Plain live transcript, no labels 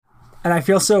And I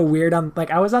feel so weird. I'm like,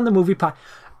 I was on the movie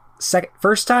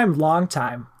first time, long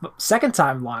time, second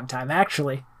time, long time,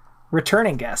 actually,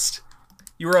 returning guest.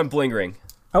 You were on Bling Ring.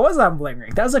 I was on Bling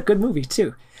Ring. That was a good movie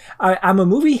too. I'm a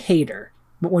movie hater,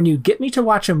 but when you get me to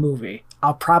watch a movie,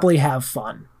 I'll probably have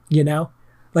fun. You know,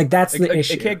 like that's the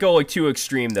issue. It can't go like too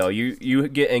extreme though. You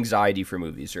get anxiety for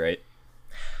movies, right?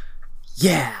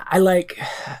 Yeah,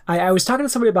 I was talking to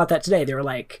somebody about that today. They were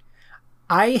like,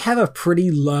 I have a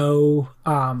pretty low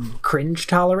cringe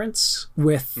tolerance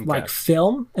with like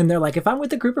film. And they're like, if I'm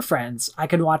with a group of friends, I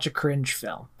can watch a cringe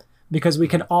film because we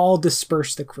can all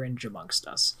disperse the cringe amongst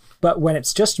us. But when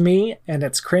it's just me and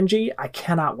it's cringy, I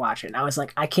cannot watch it. And I was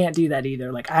like, I can't do that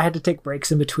either. Like I had to take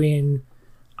breaks in between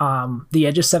The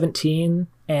Edge of 17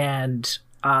 and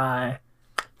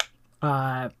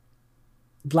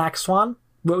Black Swan.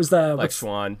 What was Black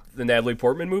Swan, the Natalie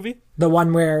Portman movie? The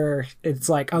one where it's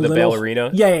like the ballerina?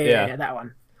 Yeah, that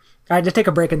one. I had to take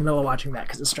a break in the middle of watching that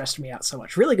because it stressed me out so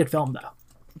much. Really good film, though.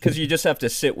 Because you just have to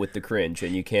sit with the cringe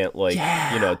and you can't,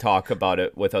 talk about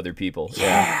it with other people.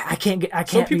 Yeah, I can't.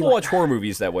 Some people watch horror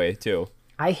movies that way, too.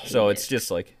 I hate So it's just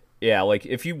like, like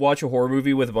if you watch a horror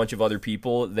movie with a bunch of other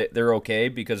people, they're okay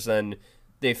because then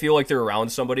they feel like they're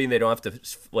around somebody and they don't have to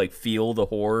like feel the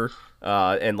horror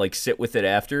and like sit with it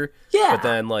after. Yeah. But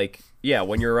then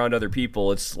when you're around other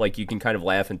people, it's like you can kind of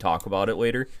laugh and talk about it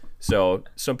later. So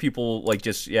some people like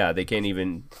they can't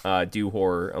even do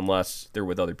horror unless they're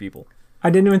with other people. I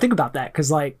didn't even think about that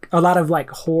because like a lot of like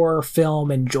horror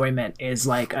film enjoyment is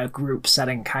like a group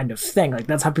setting kind of thing. Like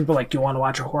that's how people like, do you want to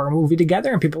watch a horror movie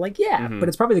together? And people are like, yeah, but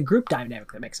it's probably the group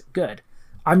dynamic that makes it good.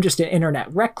 I'm just an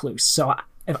internet recluse. So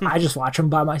if I just watch them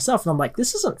by myself and I'm like,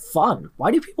 this isn't fun. Why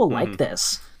do people like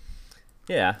this?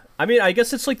 Yeah. I mean, I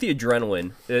guess it's like the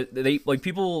adrenaline. They like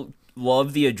people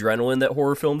love the adrenaline that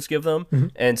horror films give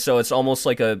them. And so it's almost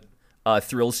like a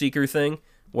thrill seeker thing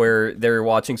where they're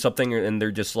watching something and they're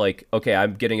just like, okay,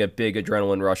 I'm getting a big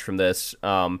adrenaline rush from this.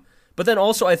 But then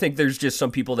also I think there's just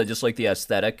some people that just like the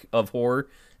aesthetic of horror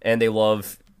and they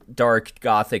love dark,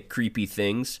 gothic, creepy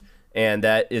things. And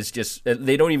that is just,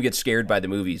 they don't even get scared by the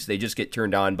movies. They just get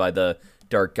turned on by the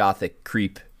dark, gothic,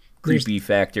 creepy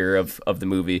factor of the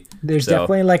movie. There's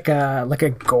definitely like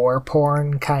a gore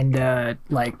porn kind of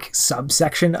like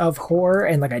subsection of horror.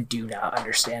 And like, I do not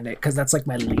understand it because that's like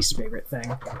my least favorite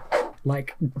thing.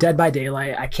 Like Dead by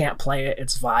Daylight, I can't play it.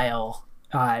 It's vile.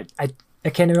 I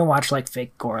can't even watch like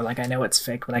fake gore. Like I know it's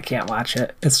fake, but I can't watch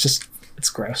it. It's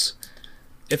gross.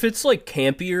 If it's like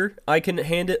campier, I can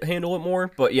handle it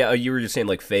more. But yeah, you were just saying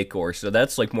like fake gore, so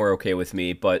that's like more okay with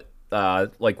me. But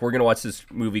like we're gonna watch this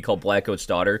movie called Black Goat's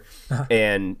Daughter,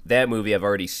 and that movie I've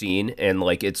already seen, and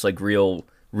like it's like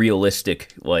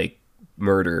realistic like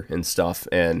murder and stuff,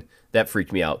 and that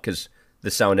freaked me out because the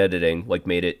sound editing like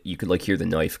made it you could like hear the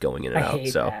knife going in and out.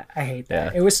 I hate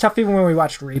that. It was tough even when we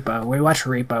watched Repo. When we watched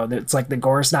Repo, it's like the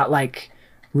gore's not like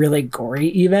really gory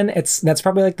even. That's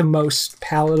probably like the most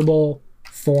palatable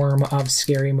form of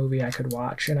scary movie I could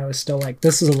watch, and I was still like,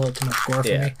 this is a little too much gore for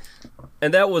me.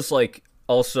 And that was like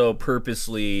also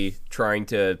purposely trying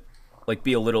to like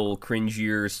be a little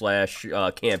cringier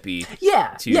 / campy.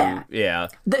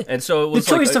 And so it was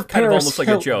the choice like of kind of Paris almost like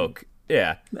Hilton. a joke.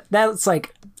 Yeah, that's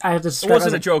like I have to. It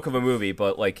wasn't a joke of a movie,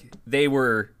 but like they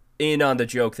were in on the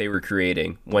joke they were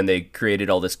creating when they created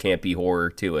all this campy horror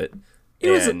to it.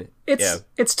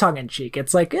 It's tongue in cheek.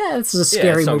 It's like, this is a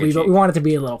scary movie, but we want it to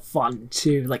be a little fun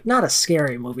too. Like not a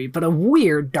scary movie, but a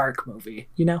weird dark movie.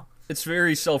 You know, it's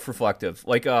very self-reflective.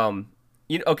 Like I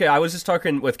was just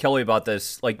talking with Kelly about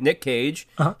this. Like Nick Cage,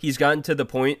 he's gotten to the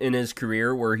point in his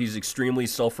career where he's extremely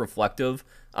self-reflective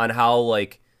on how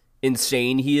like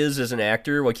insane he is as an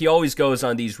actor. Like he always goes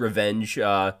on these revenge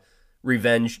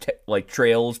like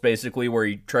trails basically where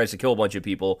he tries to kill a bunch of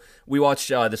people. We watched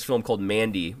this film called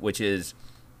Mandy, which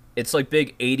it's like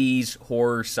big 80s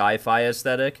horror sci-fi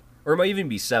aesthetic, or it might even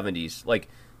be 70s. Like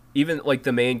even like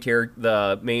the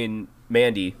main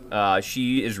Mandy,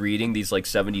 she is reading these like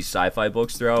 70s sci-fi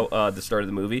books throughout the start of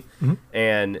the movie.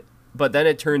 But then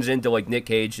it turns into like Nick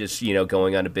Cage just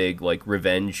going on a big like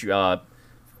revenge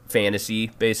fantasy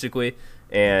basically,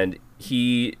 and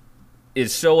he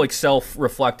is so like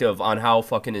self-reflective on how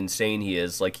fucking insane he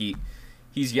is. Like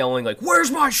he's yelling like,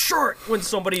 "Where's my shirt?" when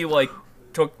somebody like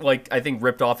took like I think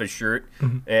ripped off his shirt.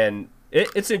 And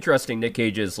it's interesting, Nick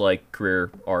Cage's like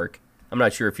career arc. I'm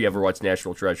not sure if you ever watched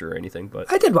National Treasure or anything, but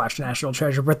I did watch National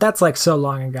Treasure, but that's like so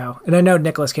long ago. And I know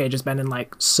Nicolas Cage has been in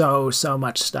like so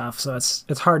much stuff, so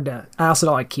it's hard to. I also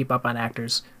don't like keep up on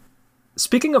actors.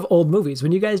 Speaking of old movies,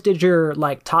 when you guys did your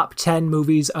like top 10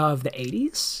 movies of the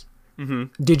 80s,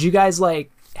 did you guys like,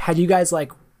 had you guys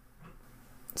like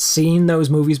seen those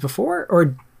movies before,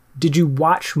 or did you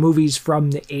watch movies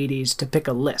from the 80s to pick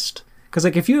a list? Because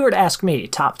like if you were to ask me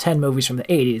top 10 movies from the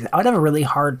 80s, I would have a really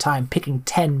hard time picking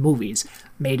 10 movies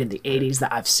made in the 80s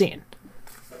that I've seen.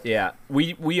 Yeah,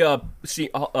 we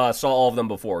saw all of them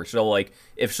before. So like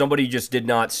if somebody just did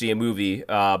not see a movie,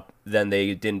 then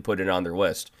they didn't put it on their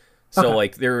list. So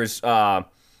like there was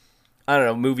I don't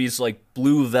know, movies like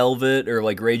Blue Velvet or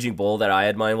like Raging Bull that I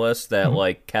had my list that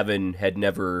like Kevin had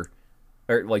never,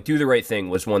 or like Do the Right Thing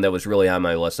was one that was really on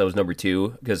my list. That was number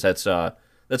 2 because that's a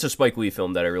Spike Lee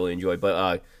film that I really enjoyed.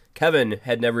 But Kevin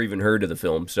had never even heard of the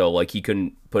film, so like he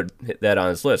couldn't put that on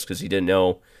his list because he didn't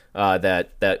know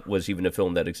that was even a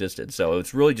film that existed. So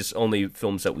it's really just only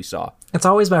films that we saw. It's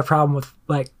always my problem with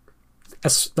like a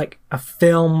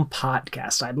film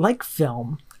podcast. I like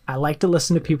film. I like to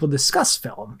listen to people discuss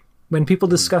film. When people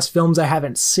discuss films I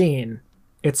haven't seen,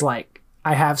 it's like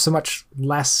I have so much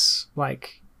less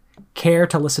like care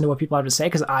to listen to what people have to say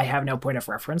because I have no point of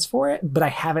reference for it, but I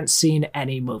haven't seen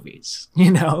any movies, you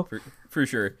know? For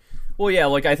sure. Well, yeah,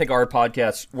 like I think our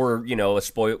podcasts were, you know,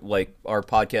 like our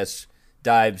podcast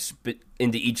dives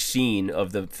into each scene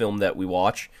of the film that we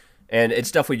watch, and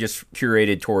it's definitely just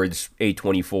curated towards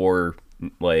A24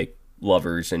 like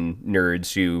lovers and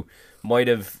nerds who might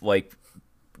have like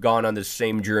gone on the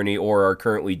same journey or are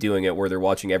currently doing it where they're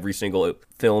watching every single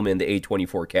film in the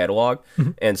A24 catalog.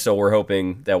 And so we're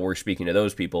hoping that we're speaking to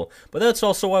those people. But that's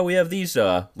also why we have these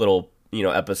little, you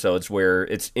know, episodes where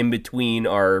it's in between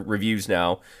our reviews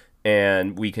now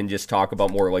and we can just talk about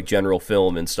more like general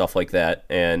film and stuff like that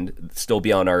and still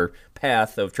be on our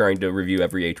path of trying to review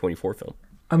every A24 film.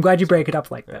 I'm glad you break it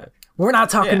up like that. We're not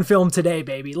talking film today,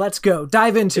 baby. Let's go.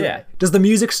 Dive into it. Does the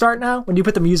music start now? When you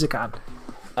put the music on?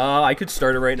 I could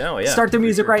start it right now, yeah. Start the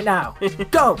music right now.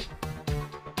 Go!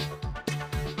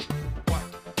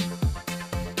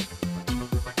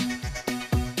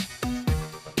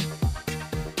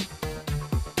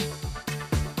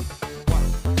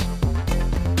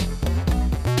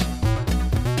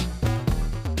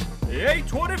 The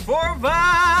A24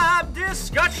 Vibe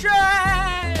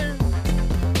Discussion!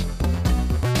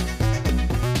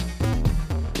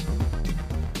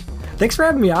 Thanks for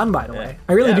having me on, by the way.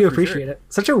 I really do appreciate it.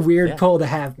 Such a weird pull to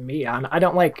have me on. I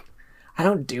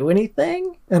don't do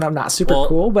anything, and I'm not super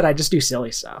cool, but I just do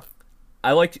silly stuff.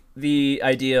 I liked the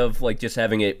idea of like just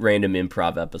having a random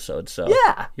improv episode. So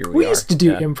yeah, here we used to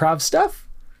do improv stuff.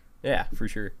 Yeah, for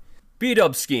sure.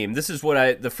 B-dub scheme. This is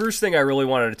what the first thing I really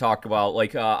wanted to talk about.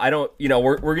 Like, I don't, you know,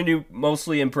 we're going to do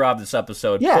mostly improv this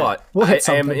episode, but we'll hit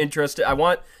I am interested. I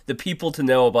want the people to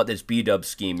know about this B-dub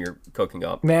scheme you're cooking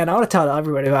up. Man, I want to tell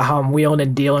everybody about how I'm wheeling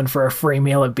and dealing for a free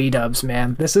meal at B-dubs,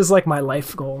 man. This is like my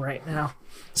life goal right now.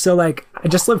 So like, I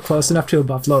just live close enough to a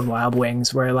Buffalo Wild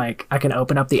Wings where like I can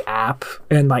open up the app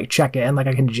and like check in, like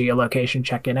I can geolocation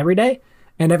check in every day.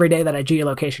 And every day that I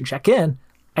geolocation check in,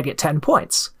 I get 10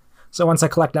 points. So once I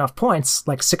collect enough points,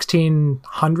 like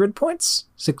 1,600 points,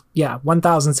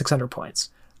 1,600 points,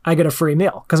 I get a free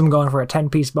meal because I'm going for a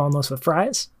 10-piece boneless with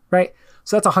fries, right?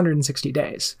 So that's 160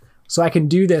 days. So I can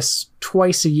do this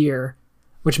twice a year,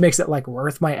 which makes it like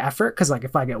worth my effort. Because like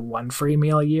if I get one free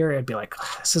meal a year, it'd be like,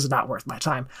 this is not worth my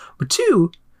time. But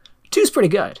two's pretty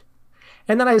good.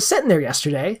 And then I was sitting there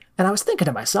yesterday and I was thinking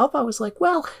to myself, I was like,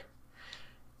 well,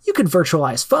 you could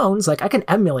virtualize phones. Like I can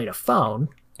emulate a phone.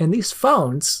 And these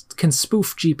phones can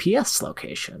spoof GPS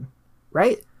location,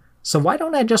 right? So why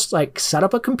don't I just like set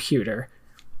up a computer,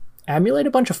 emulate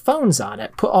a bunch of phones on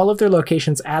it, put all of their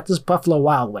locations at this Buffalo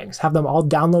Wild Wings, have them all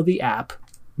download the app,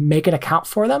 make an account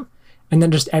for them, and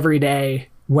then just every day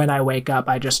when I wake up,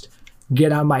 I just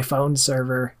get on my phone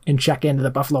server and check into the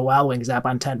Buffalo Wild Wings app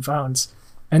on 10 phones.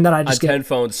 And then I just get 10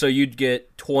 phones, so you'd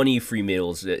get 20 free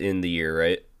meals in the year,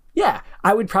 right? Yeah,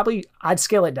 I'd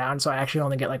scale it down so I actually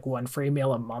only get like one free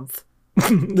meal a month.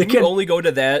 Can you only go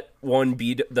to that one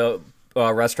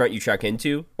restaurant you check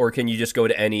into, or can you just go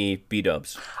to any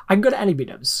B-dubs? I can go to any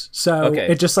B-dubs. So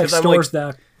it just like stores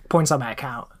the points on my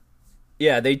account.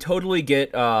 Yeah, they totally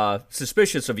get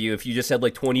suspicious of you if you just had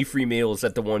like 20 free meals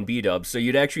at the one B-dub. So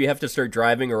you'd actually have to start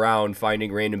driving around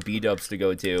finding random B-dubs to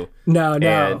go to.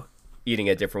 No. Eating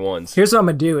at different ones. Here's what I'm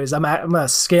gonna do is I'm gonna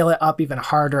scale it up even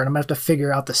harder, and I'm gonna have to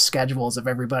figure out the schedules of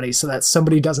everybody so that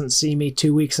somebody doesn't see me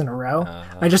 2 weeks in a row.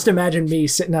 I just imagine me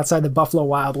sitting outside the Buffalo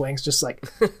Wild Wings, just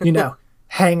like, you know,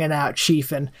 hanging out,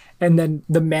 chiefing, and then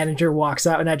the manager walks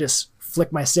out, and I just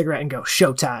flick my cigarette and go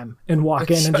showtime, and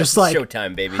walk in and just like,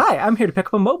 showtime, baby. Hi, I'm here to pick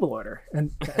up a mobile order, and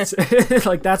that's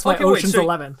like that's my Ocean's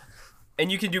 11.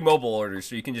 And you can do mobile orders,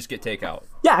 so you can just get takeout.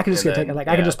 Yeah, I can just get takeout. Like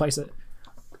I can just place it.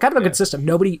 Kind of a good system.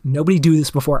 Nobody do this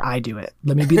before I do it.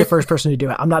 Let me be the first person to do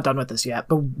it. I'm not done with this yet,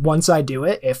 but once I do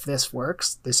it, if this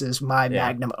works, this is my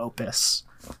magnum opus.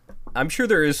 I'm sure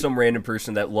there is some random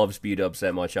person that loves B-dubs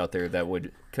that much out there that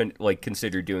would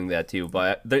consider doing that too,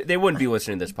 but they wouldn't be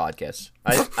listening to this podcast.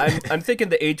 I'm thinking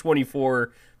the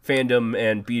A24 fandom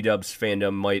and B-dubs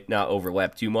fandom might not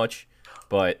overlap too much,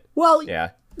 but yeah,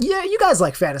 you guys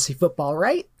like fantasy football,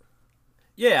 right?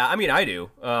 Yeah, I mean I do.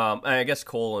 I guess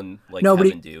Cole and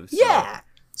Kevin do. So. Yeah.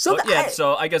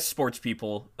 So I guess sports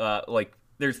people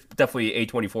there's definitely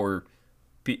A24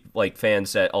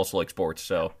 fans that also like sports,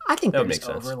 so I think that would there's make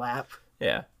sense. overlap.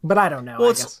 Yeah, but I don't know. Well,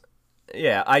 I guess.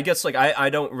 Yeah, I guess I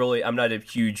don't really. I'm not a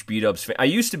huge B-dubs fan. I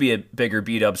used to be a bigger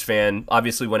B-dubs fan,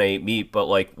 obviously when I ate meat, but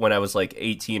when I was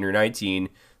 18 or 19,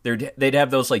 they'd have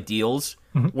those deals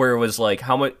where it was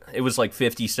how much? It was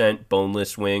 50-cent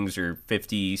boneless wings or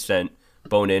 50-cent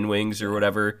bone-in wings or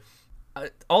whatever.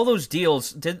 All those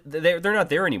deals, they're not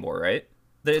there anymore, right?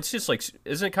 It's just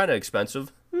isn't it kind of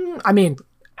expensive? I mean,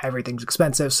 everything's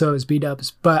expensive, so is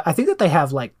B-dubs. But I think that they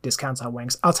have discounts on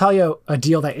wings. I'll tell you a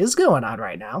deal that is going on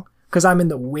right now, because I'm in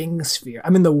the wing sphere.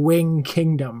 I'm in the wing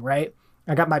kingdom, right?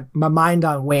 I got my mind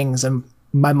on wings and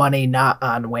my money not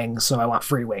on wings, so I want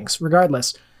free wings.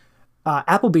 Regardless,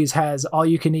 Applebee's has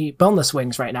all-you-can-eat boneless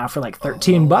wings right now for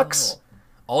 $13.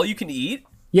 All you can eat?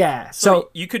 Yeah. So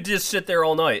you could just sit there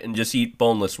all night and just eat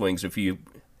boneless wings if you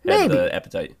have the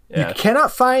appetite. Yeah. You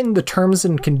cannot find the terms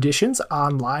and conditions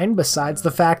online besides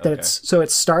the fact that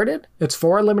it's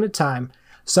for a limited time.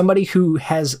 Somebody who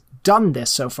has done this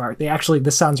so far,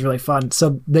 this sounds really fun.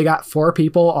 So they got 4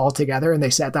 people all together and they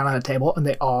sat down on a table and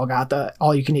they all got the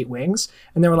all you can eat wings.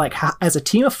 And they were like, as a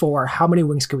team of 4, how many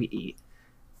wings can we eat?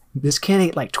 This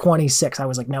kid ate 26. I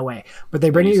was like, no way. But they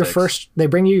bring you your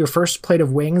first plate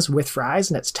of wings with fries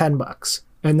and it's $10.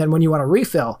 And then when you want a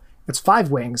refill, it's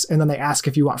 5 wings, and then they ask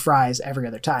if you want fries every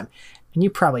other time. And you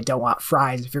probably don't want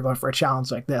fries if you're going for a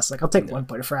challenge like this. I'll take 1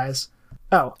 plate of fries.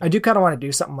 Oh, I do kind of want to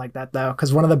do something like that, though,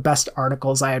 because one of the best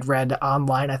articles I had read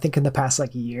online, I think in the past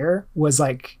year, was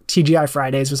TGI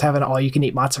Fridays was having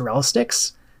all-you-can-eat mozzarella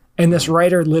sticks. And this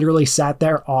writer literally sat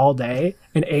there all day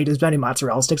and ate as many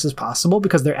mozzarella sticks as possible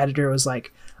because their editor was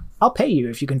like, I'll pay you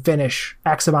if you can finish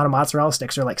X amount of mozzarella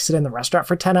sticks or sit in the restaurant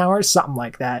for 10 hours, something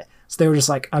like that. So they were just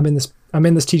like, I'm in this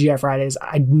TGI Fridays.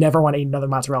 I never want to eat another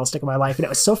mozzarella stick in my life. And it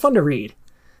was so fun to read.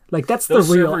 That's those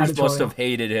the real servers editorial. must have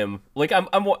hated him.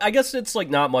 I guess it's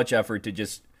not much effort to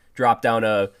just drop down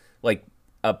a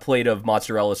plate of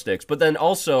mozzarella sticks. But then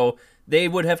also they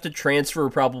would have to transfer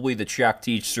probably the check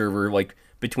to each server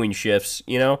between shifts,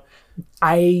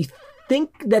 I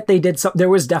think that they did there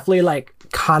was definitely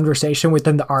conversation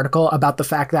within the article about the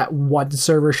fact that one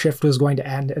server shift was going to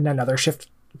end and another shift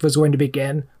was going to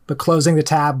begin, but closing the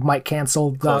tab might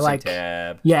cancel the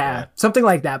tab. Yeah, something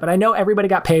like that. But I know everybody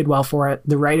got paid well for it.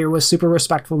 The writer was super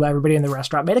respectful to everybody in the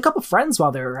restaurant. Made a couple friends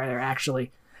while they were there,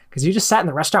 actually, because you just sat in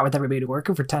the restaurant with everybody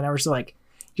working for 10 hours. So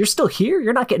you're still here?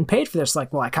 You're not getting paid for this?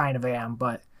 Well, I kind of am,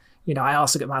 but I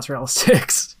also get mozzarella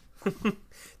sticks.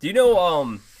 Do you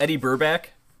know Eddie Burback?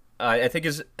 I think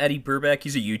is Eddie Burback.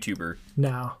 He's a YouTuber.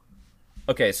 No.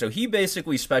 Okay, so he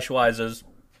basically specializes.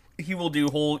 He will do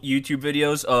whole YouTube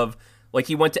videos of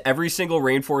he went to every single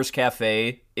rainforest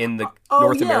cafe in the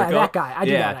North America. That guy. I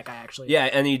do know that guy actually. Yeah,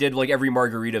 and he did every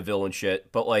Margaritaville and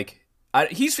shit. But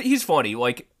he's funny.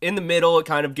 In the middle, it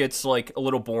kind of gets a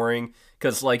little boring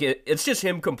because it's just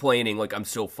him complaining I'm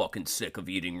so fucking sick of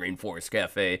eating Rainforest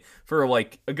Cafe for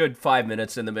a good 5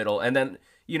 minutes in the middle, and then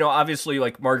obviously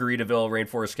Margaritaville,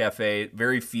 Rainforest Cafe,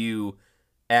 very few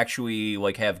actually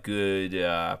have good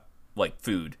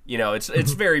food.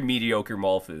 It's very mediocre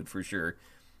mall food for sure.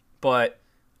 But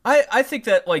I think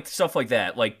that stuff like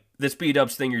that, this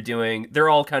B-dubs thing you're doing, they're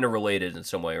all kind of related in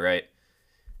some way, right?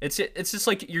 It's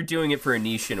just you're doing it for a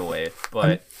niche in a way,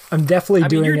 but I'm definitely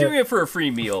doing it. You're doing it for a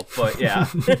free meal, but yeah.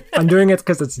 I'm doing it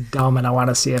because it's dumb and I want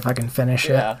to see if I can finish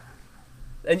it.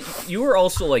 And you were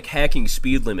also hacking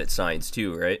speed limit signs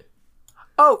too, right?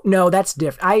 Oh no, that's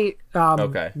different.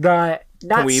 Okay.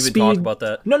 Can we even talk about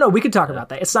that? No, we could talk about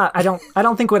that. It's not. I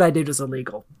don't think what I did was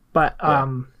illegal, but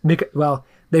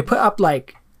they put up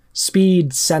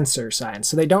speed sensor signs,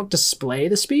 so they don't display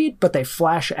the speed, but they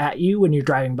flash at you when you're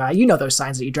driving by. Those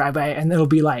signs that you drive by, and it'll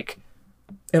be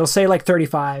it'll say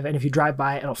 35, and if you drive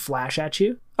by, it'll flash at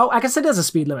you. Oh, I guess it is a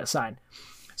speed limit sign,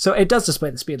 so it does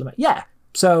display the speed limit. Yeah.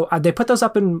 So they put those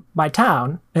up in my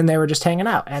town, and they were just hanging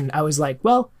out, and I was like,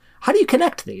 well, how do you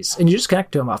connect these? And you just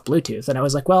connect to them off Bluetooth. And I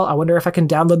was like, well, I wonder if I can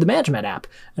download the management app.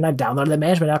 And I downloaded the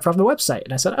management app from the website.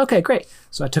 And I said, okay, great.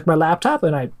 So I took my laptop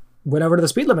and I went over to the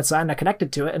speed limit sign and I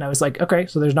connected to it. And I was like, okay,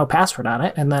 so there's no password on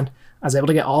it. And then I was able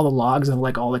to get all the logs of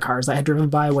all the cars I had driven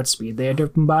by, what speed they had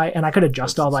driven by. And I could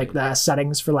adjust all the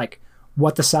settings for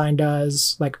what the sign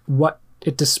does, what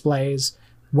it displays.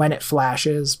 when it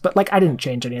flashes. But like I didn't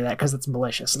change any of that because it's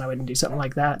malicious and I wouldn't do something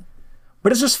like that.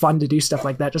 But it's just fun to do stuff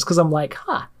like that just because I'm like,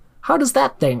 how does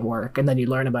that thing work? And then you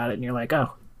learn about it and you're like,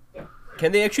 oh.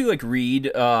 Can they actually like read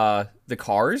the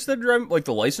cars that drive, like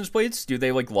the license plates? Do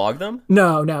they like log them?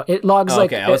 No, it logs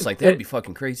like. Okay, I was like, that'd be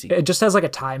fucking crazy. It just has like a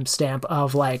timestamp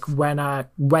of like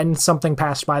when something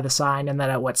passed by the sign and then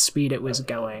at what speed it was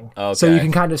going. Okay. So you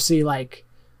can kind of see like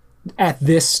at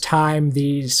this time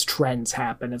these trends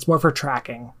happen. It's more for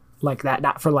tracking like that,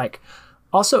 not for like.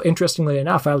 Also, interestingly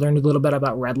enough, I learned a little bit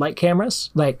about red light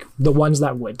cameras, like the ones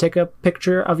that would take a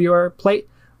picture of your plate.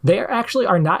 There actually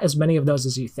are not as many of those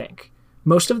as you think.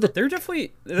 They're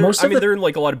definitely. They're in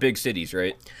like a lot of big cities,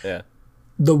 right? Yeah.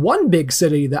 The one big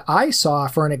city that I saw,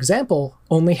 for an example,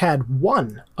 only had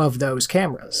one of those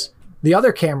cameras. The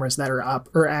other cameras that are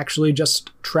up are actually just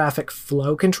traffic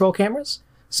flow control cameras.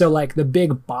 So like the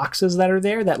big boxes that are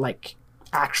there that like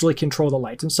actually control the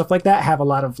lights and stuff like that have a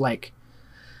lot of like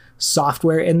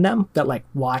software in them that like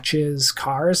watches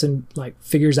cars and like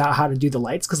figures out how to do the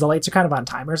lights because the lights are kind of on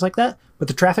timers like that. But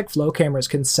the traffic flow cameras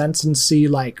can sense and see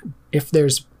like if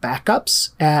there's backups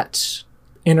at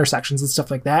intersections and stuff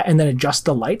like that and then adjust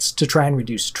the lights to try and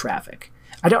reduce traffic.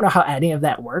 I don't know how any of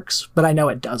that works, but I know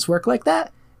it does work like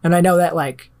that. And I know that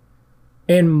like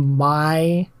in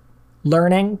my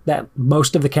learning that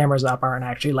most of the cameras up aren't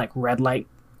actually like red light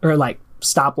or like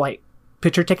stoplight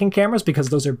picture taking cameras because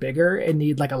those are bigger and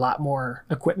need like a lot more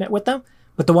equipment with them.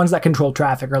 But the ones that control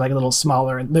traffic are like a little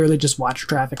smaller and literally just watch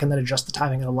traffic and then adjust the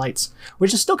timing of the lights,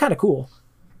 which is still kind of cool.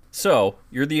 So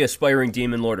you're the aspiring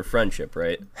demon lord of friendship,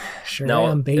 right? Sure now,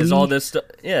 am, baby. Is all this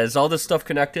stuff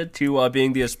connected to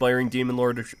being the aspiring demon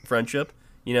lord of friendship?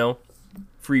 You know,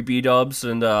 free B-dubs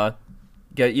and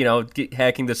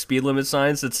hacking the speed limit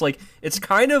signs. It's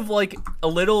kind of like a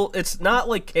little. It's not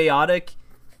like chaotic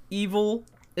evil.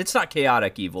 It's not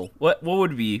chaotic evil. What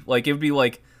would it be? Like, it would be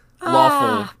like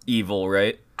lawful evil,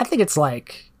 right? I think it's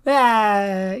like,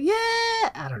 I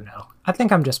don't know. I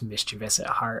think I'm just mischievous at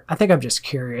heart. I think I'm just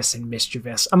curious and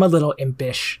mischievous. I'm a little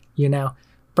impish, you know?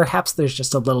 Perhaps there's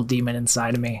just a little demon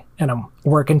inside of me, and I'm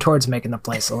working towards making the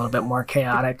place a little bit more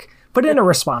chaotic, but in a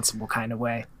responsible kind of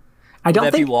way. I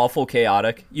don't think be lawful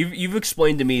chaotic. You've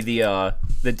explained to me the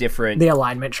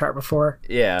alignment chart before.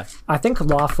 Yeah. I think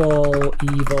lawful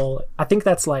evil. I think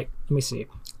that's like, let me see.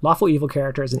 Lawful evil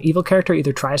character is an evil character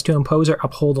either tries to impose or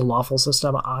uphold a lawful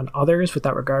system on others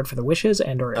without regard for the wishes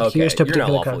and or adheres to a particular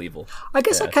you're not lawful evil. I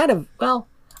guess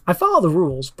I follow the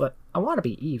rules, but I want to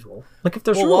be evil. Like if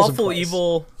there's rules in place. Lawful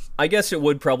evil, I guess it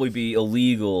would probably be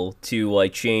illegal to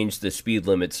like change the speed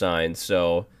limit sign.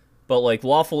 So, but like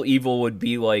lawful evil would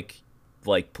be like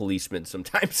policemen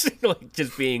sometimes, like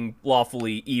just being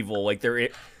lawfully evil. Like they're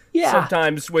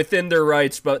sometimes within their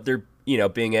rights, but they're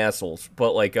being assholes.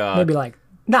 But like maybe like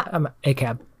not I'm a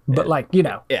cab, but like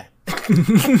yeah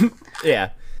yeah.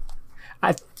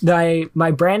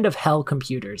 My brand of hell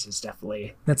computers is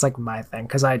definitely that's like my thing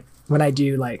because when I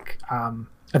do like I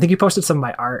think you posted some of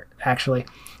my art actually.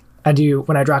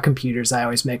 When I draw computers, I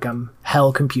always make them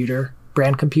hell computer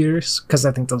brand computers because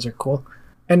I think those are cool.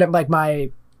 And then, like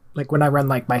when I run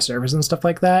like my servers and stuff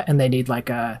like that, and they need like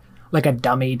a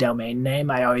dummy domain name,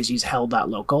 I always use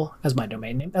hell.local as my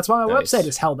domain name. That's why my website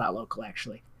is hell.local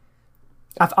actually.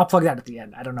 I'll plug that at the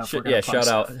end. I don't know if we're gonna shout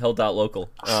stuff. out hell.local.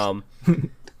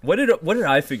 What did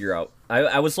I figure out?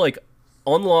 I was like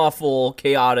unlawful,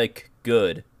 chaotic,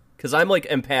 good. Because I'm like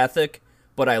empathic,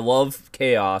 but I love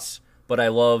chaos, but I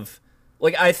love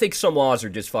I think some laws are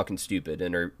just fucking stupid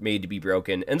and are made to be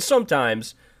broken. And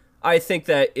sometimes I think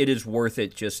that it is worth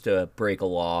it just to break a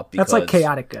law. Because, that's like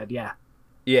chaotic good, yeah.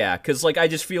 Yeah, because I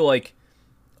just feel like,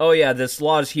 oh yeah, this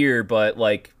law's here, but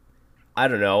like, I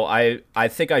don't know, I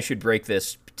think I should break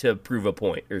this to prove a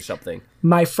point or something.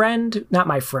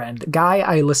 Guy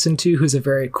I listen to who's a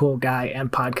very cool guy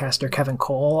and podcaster, Kevin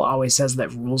Cole, always says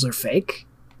that rules are fake.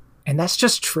 And that's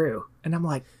just true. And I'm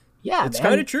like, yeah, it's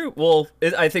kind of true. Well,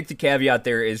 I think the caveat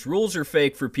there is rules are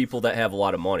fake for people that have a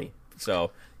lot of money.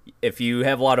 So if you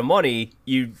have a lot of money,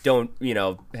 you don't,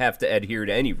 have to adhere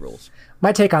to any rules.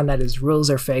 My take on that is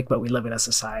rules are fake, but we live in a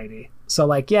society. So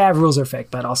rules are fake,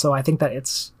 but also I think that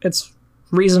it's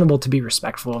reasonable to be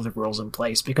respectful of the rules in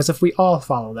place because if we all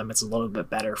follow them, it's a little bit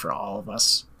better for all of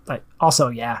us. But also,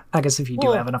 yeah, I guess if you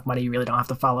do have enough money, you really don't have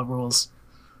to follow rules.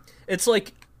 It's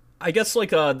like, I guess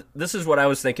this is what I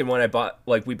was thinking when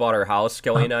we bought our house,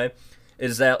 Kelly and I,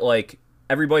 is that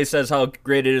everybody says how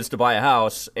great it is to buy a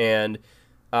house and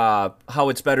how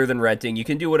it's better than renting. You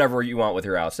can do whatever you want with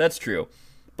your house. That's true.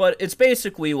 But it's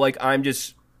basically like I'm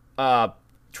just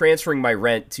transferring my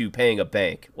rent to paying a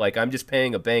bank. Like I'm just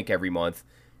paying a bank every month.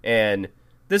 And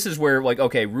this is where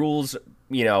okay, rules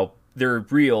they're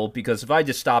real, because if I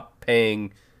just stop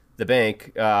paying the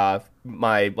bank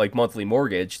my like monthly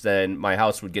mortgage, then my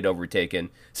house would get overtaken.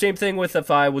 Same thing with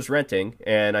if I was renting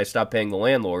and I stopped paying the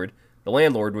landlord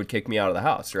would kick me out of the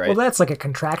house, right? Well, that's like a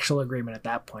contractual agreement at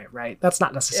that point, right? That's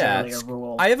not necessarily a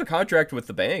rule. I have a contract with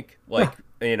the bank, like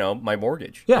my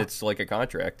mortgage. Yeah, it's like a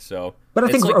contract. So, but I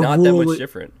think it's like not that much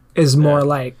different. Is more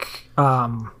like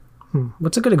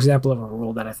what's a good example of a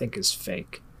rule that I think is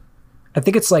fake? I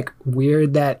think it's like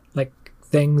weird that like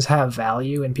things have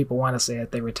value and people want to say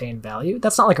that they retain value.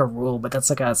 That's not like a rule, but that's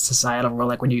like a societal rule.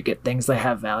 Like when you get things that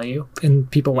have value and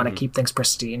people want to keep things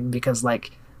pristine because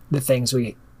like the things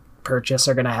we purchase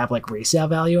are going to have like resale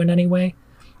value in any way.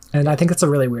 And I think it's a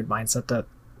really weird mindset to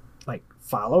like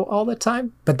follow all the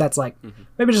time, but that's like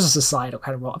maybe just a societal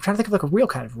kind of rule. I'm trying to think of like a real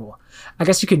kind of rule. I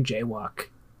guess you can jaywalk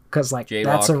because like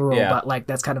that's a rule, but like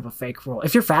that's kind of a fake rule.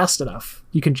 If you're fast enough,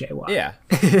 you can jaywalk. Yeah.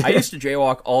 I used to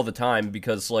jaywalk all the time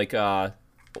because like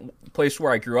place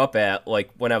where I grew up at,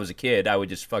 like when I was a kid, I would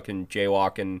just fucking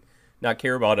jaywalk and not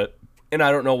care about it. And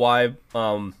I don't know why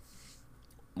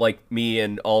like me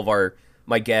and all of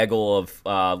my gaggle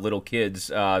of little kids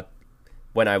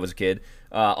when I was a kid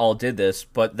all did this,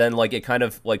 but then like it kind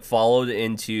of like followed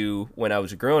into when I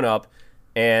was a grown up,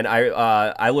 and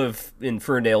I live in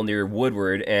Ferndale near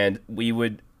Woodward, and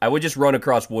I would just run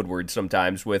across Woodward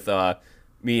sometimes with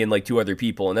me and like two other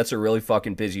people, and that's a really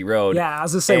fucking busy road. Yeah, I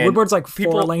was gonna say, and Woodward's like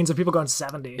four lanes of people going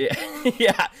 70.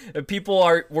 Yeah,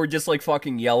 people were just like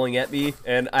fucking yelling at me,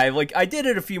 and I did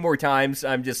it a few more times.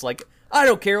 I'm just like, I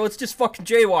don't care, let's just fucking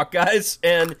jaywalk, guys.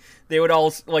 And they would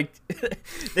all like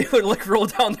they would like roll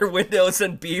down their windows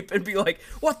and beep and be like,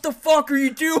 what the fuck are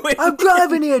you doing? I'm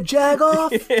driving here,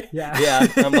 jag-off. Yeah,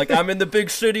 I'm like, I'm in the big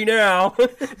city now.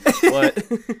 but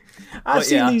I've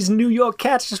seen these New York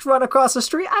cats just run across the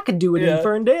street. I could do it in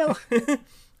Ferndale.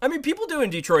 I mean, people do in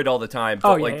Detroit all the time,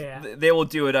 but they will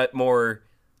do it at more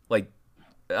like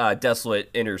desolate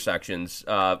intersections,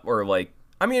 or like,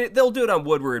 I mean, they'll do it on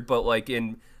Woodward, but like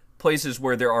in places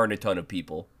where there aren't a ton of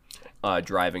people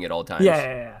driving at all times.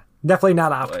 Yeah. Definitely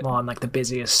not optimal on like the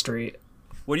busiest street.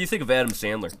 What do you think of Adam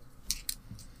Sandler?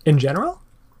 In general?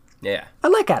 Yeah. I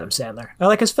like Adam Sandler. I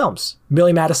like his films.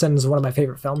 Billy Madison is one of my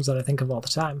favorite films that I think of all the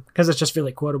time because it's just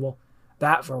really quotable.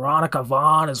 That Veronica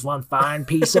Vaughn is one fine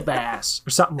piece of ass,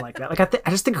 or something like that. Like I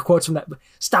just think of quotes from that.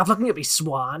 Stop looking at me,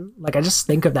 Swan. Like I just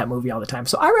think of that movie all the time.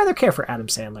 So I rather care for Adam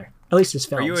Sandler, at least his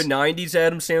films. Are you a '90s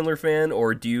Adam Sandler fan,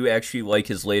 or do you actually like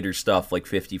his later stuff, like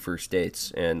 50 First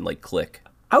Dates and like Click?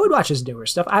 I would watch his newer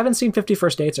stuff. I haven't seen 50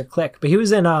 First Dates or Click, but he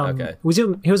was in he was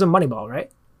in Moneyball,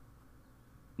 right?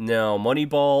 No,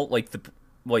 Moneyball, like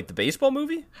the baseball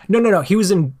movie? No. He was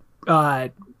in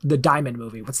the Diamond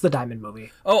movie. What's the Diamond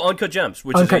movie? Oh, Uncut Gems,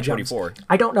 which is A24.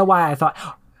 I don't know why I thought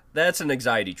that's an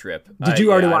anxiety trip. Did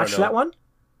you already watch that one?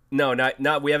 No,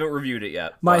 not. We haven't reviewed it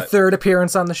yet. My third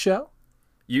appearance on the show.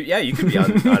 You could be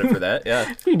on it for that.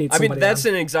 Yeah, I mean that's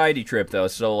an anxiety trip though.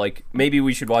 So like maybe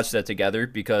we should watch that together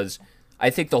because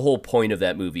I think the whole point of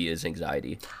that movie is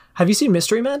anxiety. Have you seen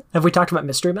Mystery Men? Have we talked about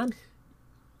Mystery Men?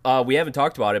 We haven't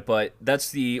talked about it, but that's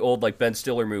the old like Ben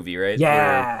Stiller movie, right?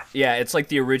 Yeah. It's like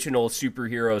the original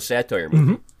superhero satire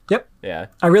movie. Mm-hmm. Yep. Yeah.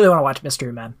 I really want to watch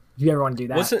Mystery Men. If you ever want to do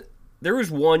that. There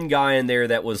was one guy in there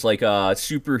that was like a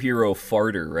superhero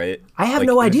farter, right? I have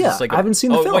no idea. I haven't seen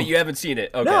the film. Oh, wait, you haven't seen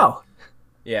it? Okay. No.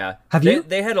 Yeah. Have you?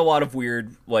 They had a lot of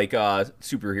weird like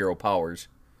superhero powers.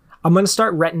 I'm going to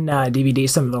start renting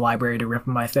DVDs from the library to rip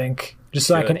them, I think, just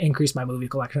so I can increase my movie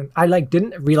collection. I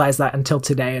didn't realize that until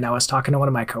today, and I was talking to one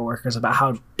of my coworkers about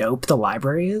how dope the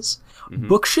library is. Mm-hmm.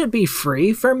 Books should be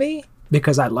free for me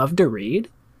because I love to read,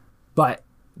 but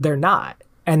they're not.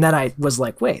 And then I was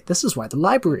like, wait, this is why the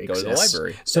library exists. Go to the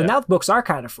library. So now the books are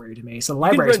kind of free to me. So the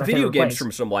library is my favorite place. You can rent video games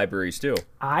from some libraries, too.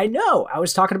 I know. I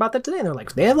was talking about that today, and they're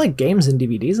like, they have like games and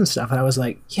DVDs and stuff. And I was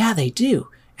like, yeah, they do.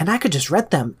 And I could just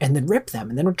rent them and then rip them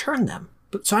and then return them.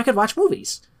 So I could watch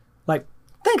movies. Like,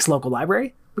 thanks, local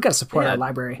library. We got to support our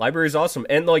library. Library's awesome.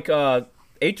 And like a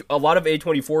lot of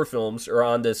A24 films are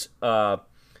on this.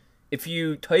 If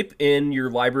you type in your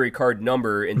library card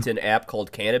number into an app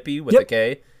called Canopy with a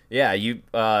K, you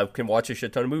can watch a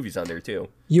shit ton of movies on there too.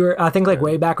 I think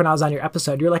way back when I was on your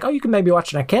episode, you were like, oh, you can maybe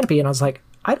watch it on Canopy. And I was like,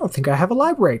 I don't think I have a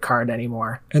library card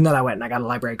anymore. And then I went and I got a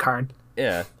library card.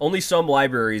 Yeah, only some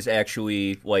libraries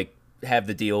actually like have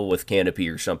the deal with Canopy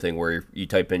or something where you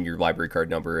type in your library card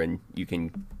number and you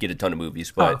can get a ton of movies.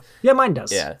 But yeah, mine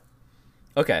does. Yeah.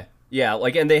 Okay. Yeah,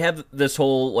 like, and they have this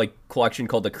whole like collection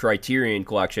called the Criterion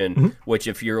Collection, which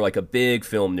if you're like a big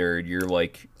film nerd,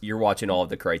 you're watching all of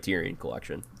the Criterion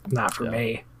Collection. Not for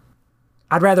me.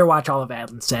 I'd rather watch all of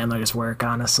Adam Sandler's work,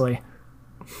 honestly.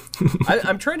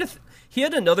 I'm trying to. He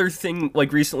had another thing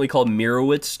like recently called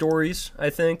Mirowitz Stories, I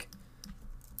think.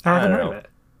 I haven't heard of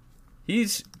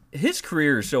it. His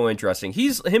career is so interesting.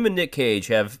 Him and Nick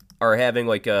Cage are having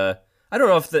like I don't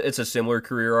know if it's a similar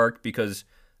career arc, because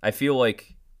I feel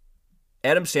like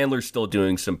Adam Sandler's still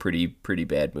doing some pretty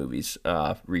bad movies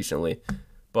recently,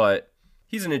 but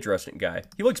he's an interesting guy.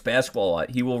 He likes basketball a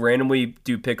lot. He will randomly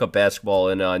do pickup basketball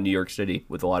in New York City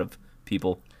with a lot of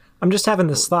people. I'm just having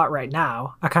this thought right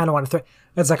now. I kind of want to throw.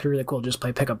 That's actually really cool. Just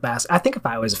play pickup basketball. I think if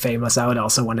I was famous, I would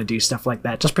also want to do stuff like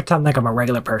that. Just pretend like I'm a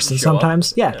regular person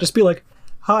sometimes. Yeah, just be like,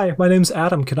 "Hi, my name's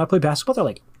Adam. Can I play basketball?" They're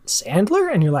like,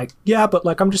 "Sandler?" And you're like, "Yeah, but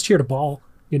like I'm just here to ball."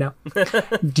 You know?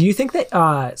 Do you think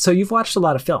that? So you've watched a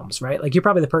lot of films, right? Like you're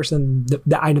probably the person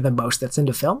that I know the most that's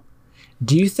into film.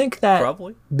 Do you think that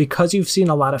probably because you've seen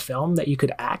a lot of film that you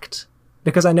could act?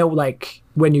 Because I know, like,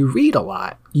 when you read a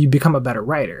lot, you become a better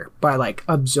writer by, like,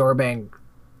 absorbing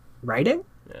writing?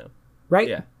 Yeah. Right?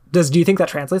 Yeah. Do you think that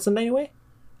translates in any way?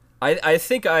 I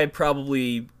think I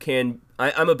probably can.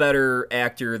 I'm a better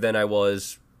actor than I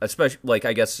was, especially, like,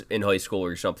 I guess in high school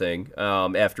or something,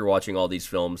 after watching all these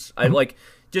films. I like,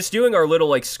 just doing our little,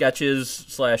 like, sketches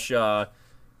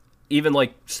 / even,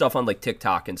 like, stuff on, like,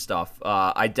 TikTok and stuff.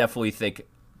 I definitely think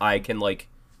I can, like,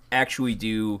 actually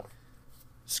do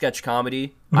sketch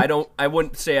comedy. I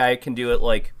wouldn't say I can do it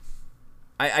like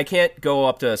I can't go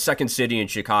up to Second City in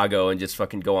Chicago and just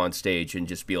fucking go on stage and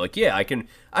just be like, yeah, I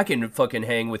can fucking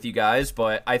hang with you guys,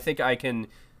 but I think I can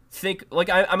think like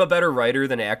I'm a better writer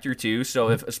than actor too, so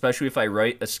especially if I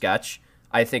write a sketch,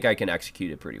 I think I can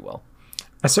execute it pretty well.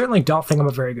 I certainly don't think I'm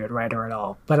a very good writer at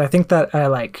all, but I think that I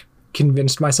like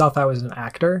convinced myself I was an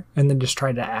actor and then just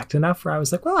tried to act enough where I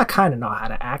was like, well, I kind of know how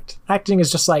to act. Acting is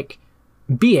just like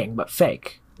being but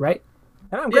fake, right?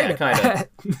 And I'm great at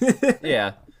that.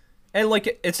 Yeah. And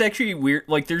like it's actually weird,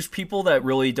 like there's people that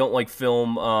really don't like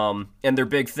film, and their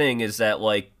big thing is that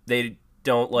like they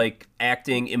don't like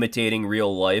acting imitating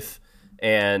real life,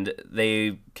 and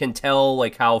they can tell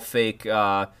like how fake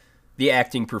the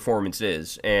acting performance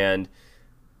is. And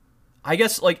I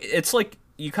guess like it's like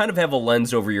you kind of have a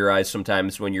lens over your eyes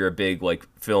sometimes when you're a big like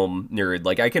film nerd.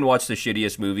 Like I can watch the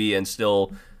shittiest movie and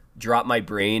still drop my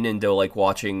brain into like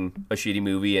watching a shitty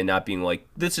movie and not being like,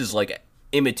 this is like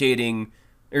imitating,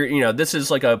 or you know, this is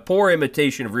like a poor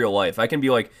imitation of real life. I can be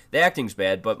like, the acting's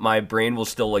bad, but my brain will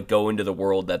still like go into the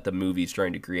world that the movie's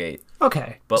trying to create.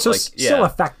 Okay, but so like still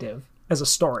effective as a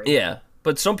story. Yeah,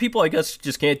 but some people I guess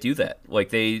just can't do that. Like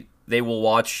they will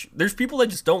watch. There's people that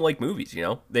just don't like movies, you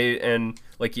know. And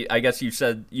like I guess you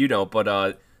said you don't,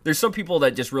 but there's some people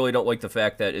that just really don't like the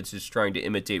fact that it's just trying to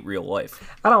imitate real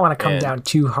life. I don't want to come down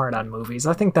too hard on movies.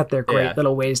 I think that they're great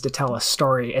little ways to tell a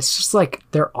story. It's just like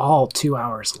they're all 2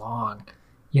 hours long,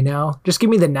 you know? Just give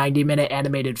me the 90-minute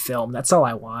animated film. That's all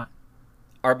I want.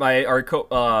 Our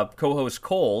co-host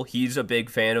Cole, he's a big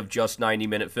fan of just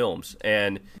 90-minute films.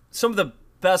 And some of the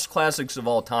best classics of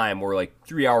all time were like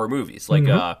 3-hour movies,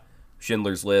 like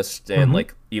Schindler's List and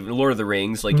like even Lord of the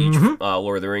Rings, like each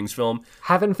Lord of the Rings film.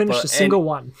 Haven't finished a single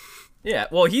one. Yeah,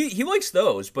 well, he likes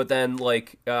those, but then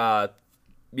like like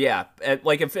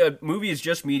if a movie is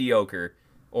just mediocre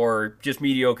or just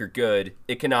mediocre good,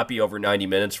 it cannot be over 90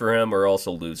 minutes for him, or else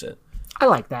he'll lose it. I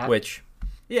like that. Which,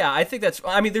 yeah, I think that's.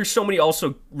 I mean, there's so many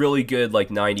also really good like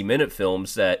 90-minute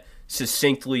films that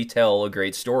succinctly tell a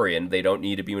great story, and they don't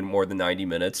need to be more than 90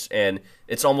 minutes, and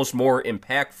it's almost more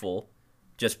impactful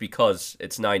just because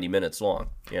it's 90 minutes long,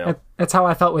 you know? That's how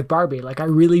I felt with Barbie. Like, I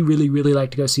really, really, really like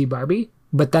to go see Barbie.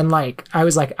 But then, like, I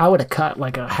was like, I would have cut,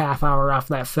 like, a half hour off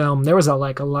that film. There was, a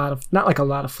lot of, not like a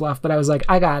lot of fluff, but I was like,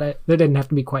 I got it. There didn't have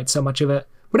to be quite so much of it.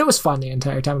 But it was fun the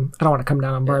entire time. I don't want to come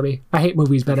down on Barbie. I hate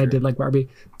movies, but I did like Barbie.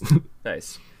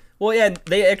 Nice. Well, yeah,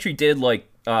 they actually did, like,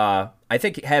 I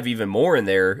think have even more in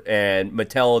there, and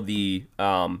Mattel, the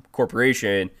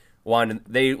corporation,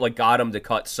 they, like, got them to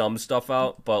cut some stuff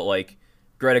out, but, like,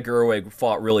 Greta Gerwig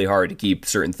fought really hard to keep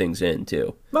certain things in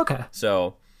too. Okay.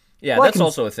 So, yeah, well, that's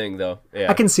also a thing though.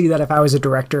 Yeah. I can see that if I was a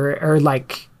director or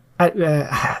like, I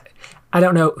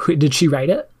don't know, did she write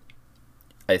it?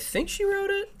 I think she wrote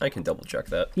it. I can double check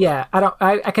that. Yeah,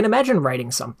 I can imagine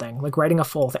writing something, like writing a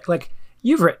full thing. Like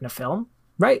you've written a film,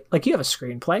 right? Like you have a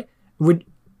screenplay.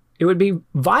 It would be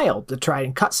vile to try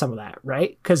and cut some of that,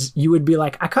 right? Because you would be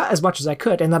like, I cut as much as I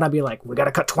could, and then I'd be like, we got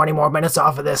to cut 20 more minutes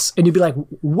off of this. And you'd be like,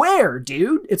 where,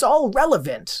 dude? It's all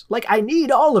relevant. Like, I need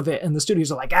all of it. And the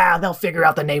studios are like, they'll figure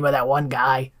out the name of that one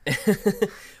guy.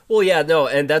 Well, yeah, no,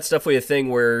 and that's definitely a thing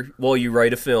where, well, you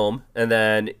write a film, and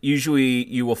then usually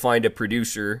you will find a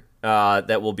producer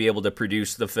that will be able to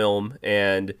produce the film,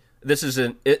 and this is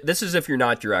if you're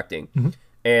not directing. Mm-hmm.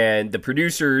 And the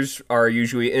producers are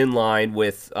usually in line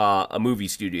with a movie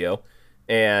studio,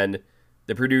 and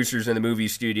the producers in the movie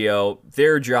studio,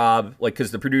 their job, like,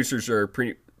 because the producers are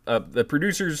the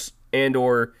producers and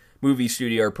or movie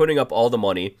studio are putting up all the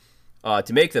money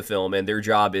to make the film, and their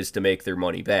job is to make their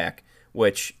money back.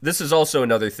 Which this is also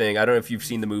another thing. I don't know if you've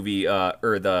seen the movie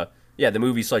the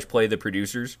movie / play The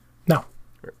Producers. No.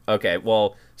 Okay,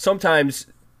 well, sometimes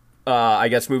I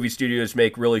guess movie studios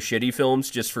make really shitty films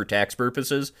just for tax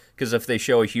purposes, because if they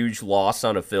show a huge loss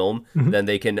on a film, then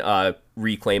they can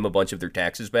reclaim a bunch of their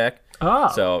taxes back. Oh.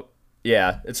 So,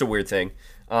 yeah, it's a weird thing.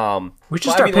 We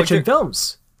should start pitching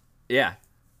films. Yeah.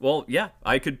 Well, yeah,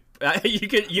 I could.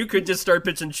 You could just start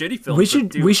pitching shitty films.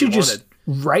 We should just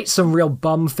write some real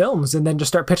bum films and then just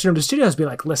start pitching them to studios. Be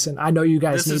like, listen, I know you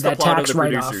guys need that tax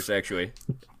write-off. This is the plot of The Producers, actually.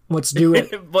 Let's do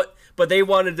it. But they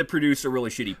wanted to produce a really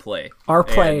shitty play. Our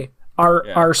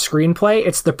screenplay,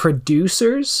 it's The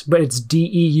Producers, but it's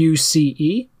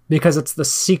DEUCE because it's the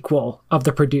sequel of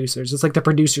The Producers. It's like The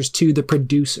Producers to The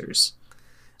Producers.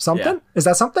 Something? Yeah. Is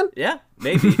that something? Yeah,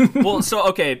 maybe. Well, so,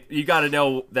 okay, you got to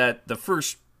know that the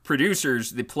first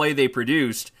Producers, the play they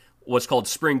produced, was called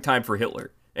Springtime for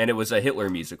Hitler, and it was a Hitler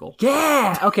musical.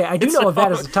 Yeah, okay, I do know of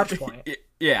that as a touch point.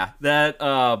 Yeah, that,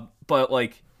 but,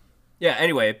 like, yeah,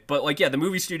 anyway, but, like, yeah, the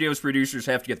movie studio's producers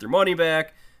have to get their money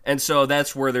back, and so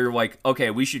that's where they're like, okay,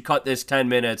 we should cut this 10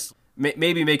 minutes,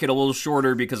 maybe make it a little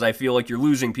shorter because I feel like you're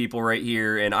losing people right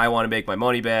here, and I want to make my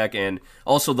money back, and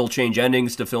also they'll change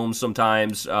endings to films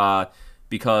sometimes,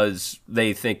 because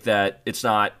they think that it's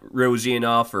not rosy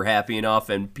enough or happy enough,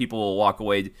 and people will walk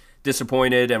away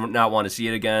disappointed and not want to see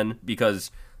it again,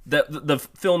 because the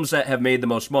films that have made the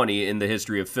most money in the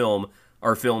history of film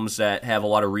are films that have a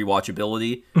lot of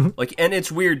rewatchability. Like, and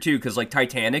it's weird too, because like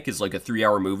Titanic is like a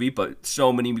 3-hour movie, but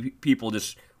so many people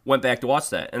just went back to watch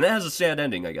that, and that has a sad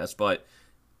ending, I guess. But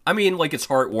I mean, like, it's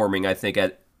heartwarming. I think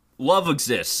love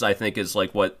exists, I think, is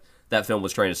like what that film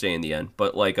was trying to say in the end.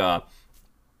 But like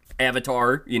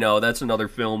Avatar, that's another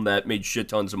film that made shit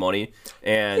tons of money,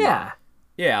 and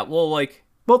yeah. Well,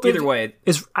 either way,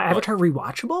 is Avatar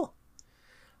rewatchable?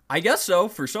 I guess so,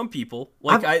 for some people.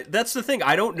 That's the thing.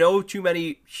 I don't know too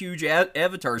many huge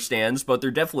Avatar stans, but they're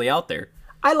definitely out there.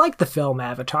 I liked the film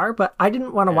Avatar, but I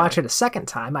didn't want to watch it a second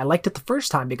time. I liked it the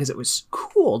first time because it was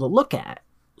cool to look at.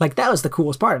 Like, that was the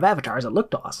coolest part of Avatar, is it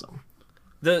looked awesome.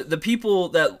 The people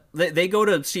that they go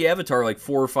to see Avatar like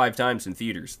 4 or 5 times in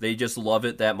theaters. They just love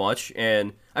it that much.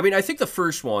 And I mean, I think the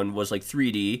first one was like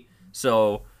 3D.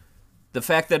 So the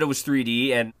fact that it was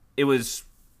 3D and it was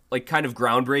like kind of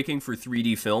groundbreaking for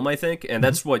 3D film, I think. And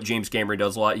that's what James Cameron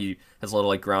does a lot. He has a lot of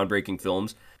like groundbreaking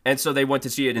films. And so they went to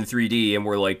see it in 3D and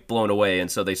were like blown away. And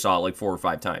so they saw it like 4 or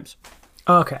 5 times.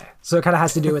 Okay. So it kind of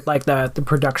has to do with like the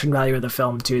production value of the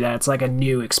film too, that it's like a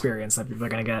new experience that people are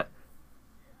going to get.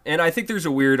 And I think there's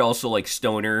a weird also like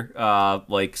stoner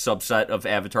like subset of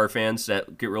Avatar fans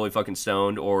that get really fucking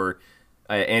stoned or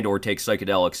take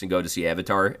psychedelics and go to see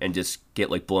Avatar and just get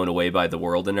like blown away by the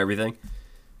world and everything.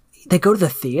 They go to the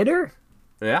theater?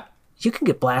 Yeah. You can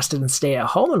get blasted and stay at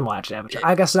home and watch Avatar.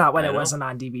 I guess not when it wasn't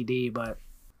on DVD, but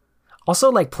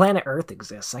also like Planet Earth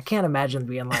exists. I can't imagine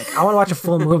being like, I want to watch a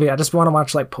full movie. I just want to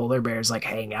watch like polar bears like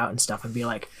hang out and stuff and be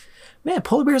like, man,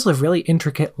 polar bears live really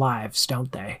intricate lives,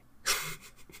 don't they?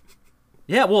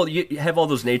 Yeah, well, you have all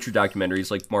those nature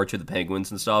documentaries like March of the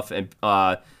Penguins and stuff. And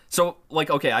so, like,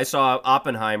 okay, I saw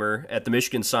Oppenheimer at the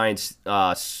Michigan Science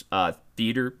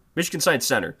Theater. Michigan Science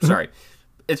Center, sorry.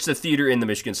 It's the theater in the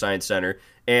Michigan Science Center.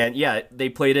 And yeah, they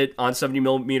played it on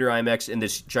 70mm IMAX in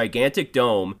this gigantic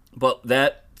dome. But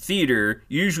that theater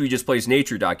usually just plays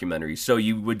nature documentaries. So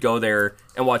you would go there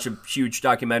and watch a huge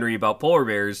documentary about polar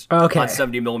bears on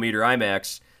 70mm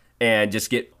IMAX and just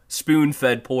get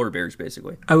spoon-fed polar bears,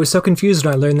 basically. I was so confused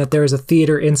when I learned that there was a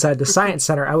theater inside the Science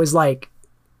Center. I was like,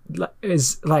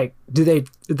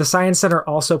 the Science Center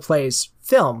also plays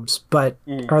films, but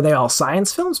are they all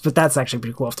science films? But that's actually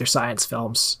pretty cool if they're science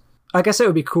films. I guess it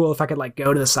would be cool if I could like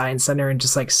go to the Science Center and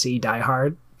just like see Die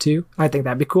Hard too. I think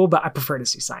that'd be cool, but I prefer to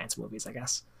see science movies, I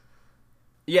guess.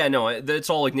 Yeah, no, it's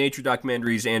all like nature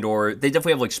documentaries and or they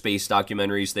definitely have like space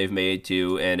documentaries they've made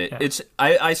too, and it's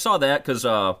I saw that because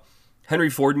Henry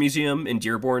Ford Museum in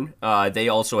Dearborn, they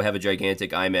also have a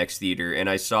gigantic IMAX theater, and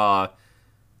I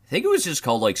think it was just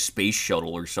called like Space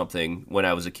Shuttle or something when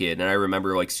I was a kid, and I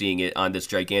remember like seeing it on this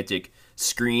gigantic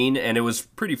screen, and it was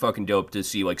pretty fucking dope to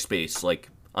see like space like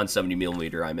on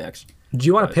 70mm IMAX. Do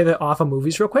you want to pivot off of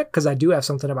movies real quick? Because I do have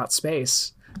something about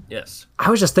space. Yes. I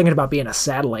was just thinking about being a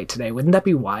satellite today. Wouldn't that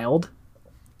be wild?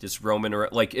 Just roaming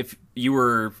around, like if you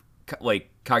were like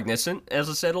cognizant as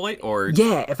a satellite, or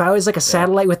if I was like a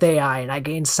satellite with AI and I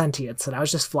gained sentience and I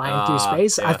was just flying through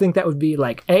space, I think that would be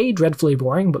like A, dreadfully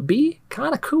boring, but B,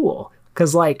 kind of cool,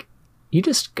 because like you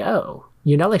just go.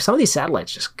 You know, like some of these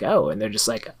satellites just go, and they're just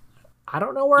like, I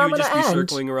don't know where I'm going to end. You would just be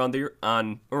circling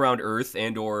around Earth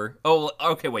and or... Oh,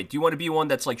 okay, wait. Do you want to be one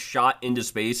that's like shot into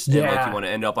space and like you want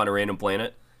to end up on a random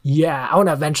planet? Yeah, I want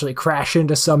to eventually crash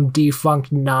into some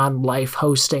defunct non-life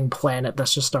hosting planet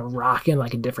that's just a rock in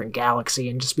like a different galaxy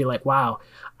and just be like, wow,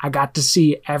 I got to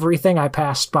see everything I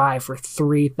passed by for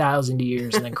 3,000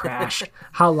 years and then crash.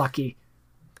 How lucky.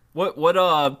 What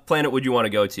planet would you want to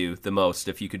go to the most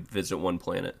if you could visit one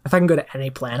planet? If I can go to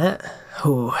any planet?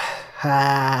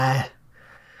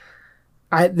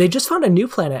 They just found a new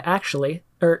planet, actually.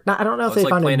 Or not, I don't know if they like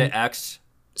found Planet X?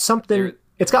 Something.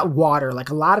 It's got water. Like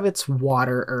a lot of it's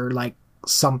water or like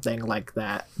something like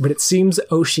that. But it seems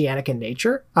oceanic in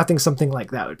nature. I think something like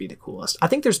that would be the coolest. I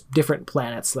think there's different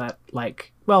planets that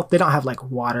like, well, they don't have like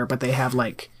water, but they have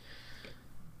like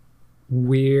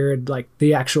weird, like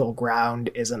the actual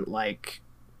ground isn't like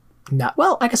not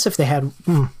well. I guess if they had,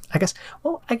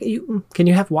 can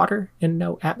you have water in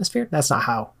no atmosphere? That's not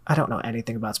how. I don't know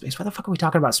anything about space. Why the fuck are we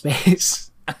talking about space?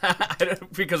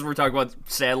 Because we're talking about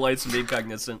satellites and being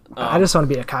cognizant. I just want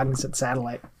to be a cognizant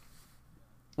satellite.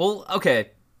 Well, okay,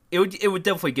 it would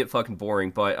definitely get fucking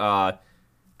boring, but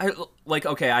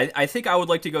I think I would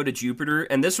like to go to Jupiter,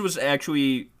 and this was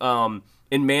actually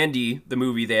in Mandy, the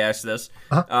movie, they asked this.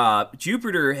 Uh-huh.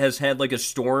 Jupiter has had like a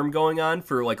storm going on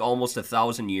for like almost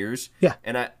 1,000 years. Yeah.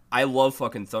 And I love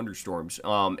fucking thunderstorms.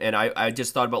 And I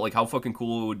just thought about like how fucking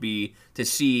cool it would be to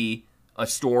see a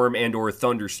storm and or a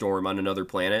thunderstorm on another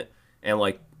planet, and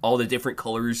like all the different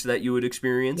colors that you would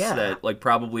experience that like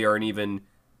probably aren't even,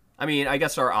 I mean, I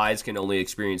guess our eyes can only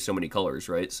experience so many colors,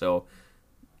 right? So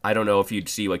I don't know if you'd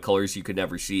see like colors you could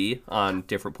never see on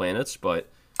different planets, but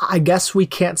I guess we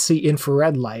can't see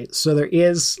infrared light, so there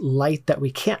is light that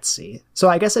we can't see. So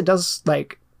I guess it does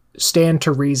like stand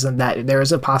to reason that there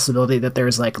is a possibility that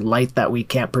there's like light that we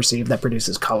can't perceive that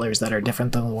produces colors that are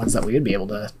different than the ones that we would be able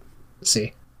to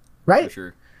see. Right? For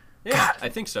sure. Yeah, God. I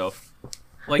think so.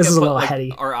 Like this is a little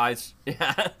heady. Our eyes.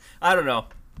 Yeah, I don't know.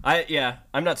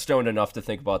 I'm not stoned enough to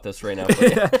think about this right now. But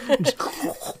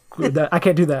yeah. I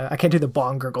can't do the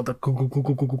bong gurgle.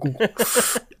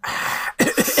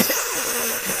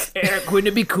 Eric, wouldn't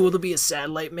it be cool to be a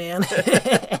satellite man?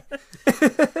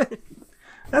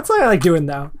 That's what I like doing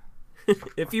though.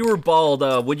 If you were bald,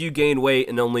 would you gain weight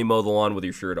and only mow the lawn with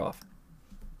your shirt off?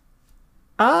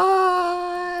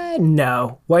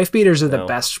 No. Wife beaters are the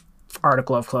best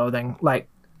article of clothing. Like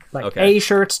okay.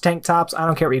 A-shirts, tank tops, I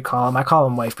don't care what you call them. I call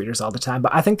them wife beaters all the time,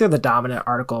 but I think they're the dominant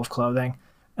article of clothing.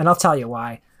 And I'll tell you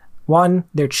why. 1,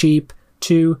 they're cheap.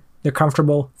 2, they're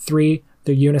comfortable. 3,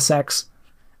 they're unisex.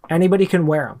 Anybody can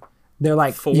wear them. They're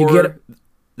like 4,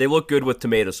 they look good with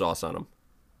tomato sauce on them.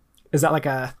 Is that like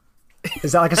a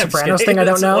Sopranos thing? I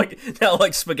don't know.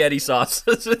 Like spaghetti sauce.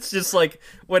 It's just like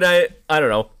when I don't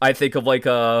know. I think of like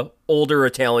a older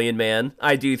Italian man.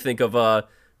 I do think of a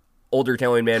older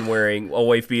Italian man wearing a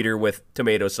wife beater with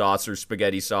tomato sauce or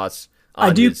spaghetti sauce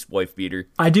on his wife beater.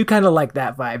 I do kind of like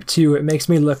that vibe too. It makes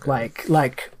me look like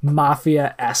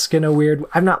mafia-esque in a weird.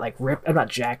 I'm not like ripped. I'm not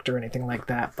jacked or anything like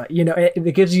that. But you know,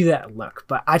 it gives you that look.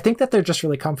 But I think that they're just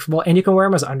really comfortable, and you can wear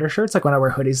them as undershirts. Like when I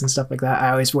wear hoodies and stuff like that,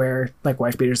 I always wear like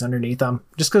wife beaters underneath them,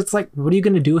 just because it's like, what are you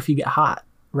gonna do if you get hot,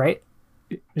 right?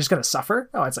 You're just gonna suffer.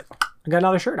 Oh, it's like I got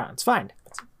another shirt on. It's fine.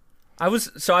 I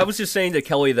was just saying to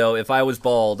Kelly though, if I was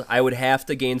bald, I would have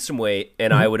to gain some weight,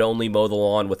 and I would only mow the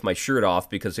lawn with my shirt off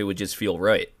because it would just feel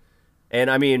right.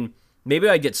 And I mean, maybe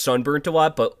I get sunburnt a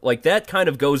lot, but like that kind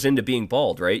of goes into being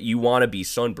bald, right? You want to be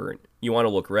sunburnt. You want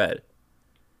to look red.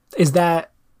 Is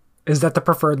that the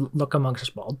preferred look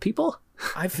amongst bald people?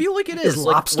 I feel like it is. Is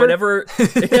like lobster? Whenever,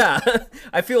 yeah,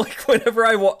 I feel like whenever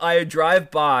I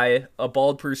drive by a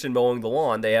bald person mowing the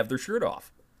lawn, they have their shirt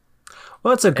off.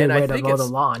 Well, it's a good way to mow the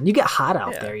lawn. You get hot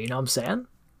out there, you know what I'm saying?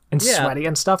 And sweaty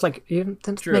and stuff. Like, it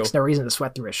makes no reason to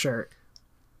sweat through a shirt.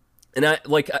 And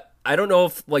I don't know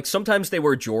if, like, sometimes they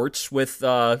wear jorts with,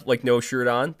 like, no shirt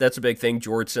on. That's a big thing,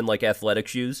 jorts and, like, athletic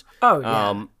shoes. Oh,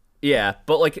 yeah. Yeah,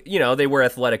 but, like, you know, they wear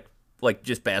athletic, like,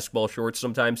 just basketball shorts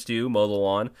sometimes, too, mow the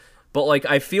lawn. But, like,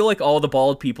 I feel like all the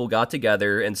bald people got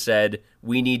together and said,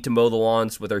 we need to mow the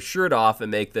lawns with our shirt off and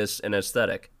make this an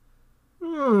aesthetic.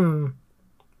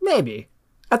 Maybe.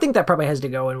 I think that probably has to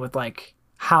go in with, like,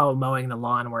 how mowing the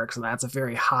lawn works, and that's a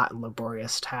very hot and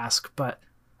laborious task. But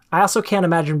I also can't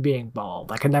imagine being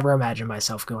bald. I could never imagine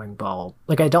myself going bald.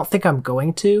 Like, I don't think I'm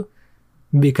going to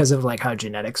because of, like, how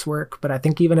genetics work. But I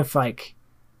think even if, like,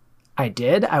 I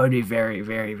did, I would be very,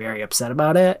 very, very upset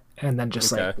about it, and then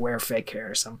just, like, wear fake hair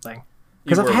or something.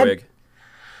 Because I've had... wig.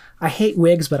 I hate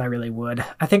wigs, but I really would.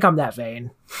 I think I'm that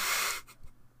vain.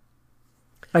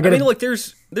 I mean, like,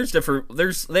 there's There's different.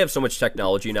 They have so much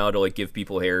technology now to like give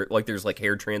people hair. Like there's like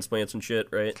hair transplants and shit,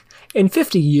 right? In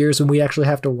 50 years, when we actually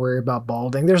have to worry about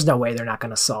balding, there's no way they're not going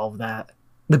to solve that.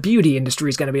 The beauty industry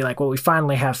is going to be like, well, we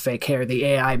finally have fake hair. The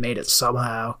AI made it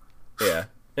somehow. Yeah,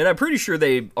 and I'm pretty sure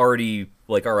they already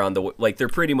like are on the like they're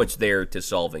pretty much there to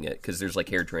solving it because there's like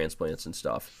hair transplants and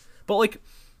stuff. But like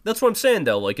that's what I'm saying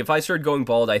though. Like if I started going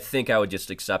bald, I think I would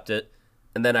just accept it,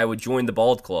 and then I would join the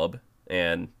bald club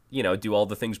and do all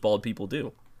the things bald people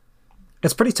do.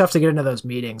 It's pretty tough to get into those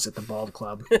meetings at the bald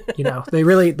club.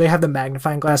 They have the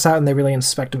magnifying glass out and they really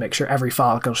inspect to make sure every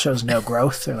follicle shows no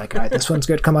growth. They're like, all right, this one's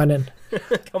good. Come on in.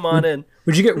 Come on in.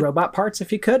 Would you get robot parts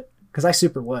if you could? Because I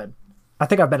super would. I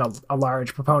think I've been a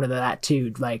large proponent of that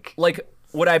too. Like,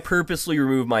 would I purposely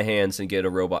remove my hands and get a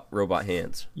robot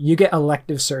hands? You get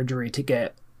elective surgery to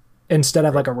get, instead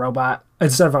of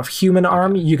a human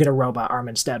arm, you get a robot arm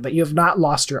instead. But you have not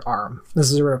lost your arm.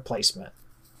 This is a replacement.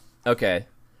 Okay.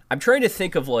 I'm trying to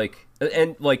think of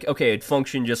it'd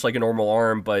function just like a normal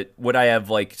arm, but would I have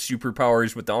like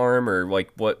superpowers with the arm, or like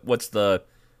what's the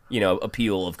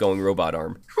appeal of going robot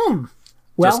arm?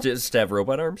 Well, just to have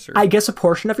robot arms? Or? I guess a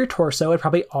portion of your torso would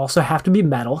probably also have to be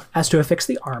metal as to affix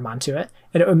the arm onto it.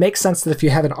 And it would make sense that if you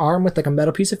have an arm with like a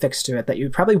metal piece affixed to it, that you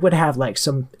probably would have like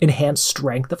some enhanced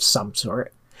strength of some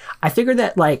sort. I figured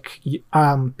that like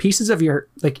pieces of your,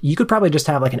 like you could probably just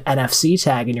have like an NFC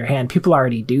tag in your hand. People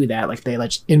already do that. Like they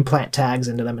like implant tags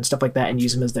into them and stuff like that and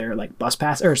use them as their like bus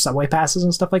pass or subway passes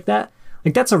and stuff like that.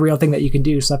 Like that's a real thing that you can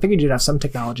do. So I figured you'd have some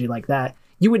technology like that.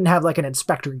 You wouldn't have like an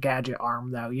Inspector Gadget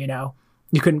arm though,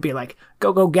 You couldn't be like,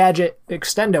 go Gadget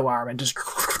extendo arm and just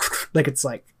like it's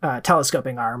like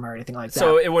telescoping arm or anything like that.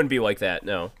 So it wouldn't be like that,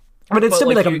 no. But it'd still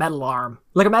be like a metal arm.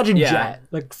 Like imagine Jet,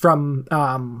 like from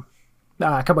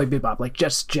Cowboy Bebop, like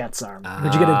just Jet's arm.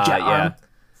 Did you get a Jet arm?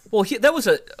 Well, that was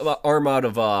a arm out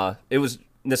of it was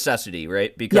necessity,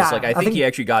 right? Because I think he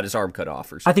actually got his arm cut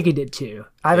off or something. I think he did too.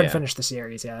 I haven't finished the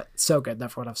series yet. It's so good,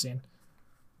 that's what I've seen.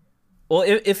 Well,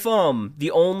 if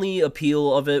the only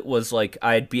appeal of it was like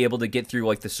I'd be able to get through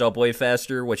like the subway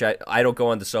faster, which I don't go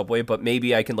on the subway, but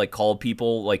maybe I can like call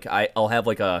people, like I'll have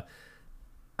like I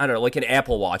don't know, like an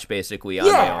Apple Watch basically on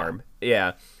my arm.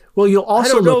 Yeah. Well, you'll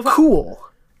also look cool.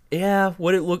 Yeah,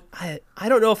 would it look? I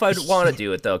don't know if I'd want to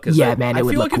do it though, because I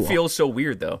feel like cool. It feels so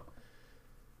weird though.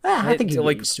 I think you're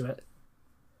used to it.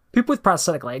 People with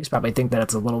prosthetic legs probably think that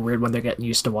it's a little weird when they're getting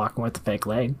used to walking with a fake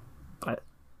leg, but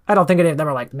I don't think any of them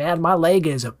are like, man, my leg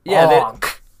is a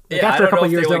bonk. After a couple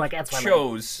of years, they're like, that's my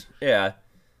leg. Yeah.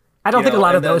 I don't think a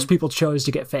lot of those people chose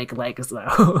to get fake legs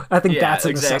though. I think that's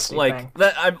a necessity thing.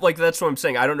 That's what I'm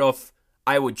saying. I don't know if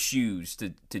I would choose to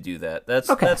do that. That's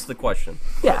the question.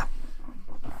 Yeah.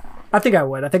 I think I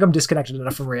would. I think I'm disconnected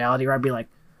enough from reality where I'd be like,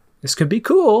 this could be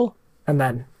cool. And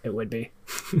then it would be.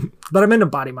 But I'm into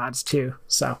body mods too.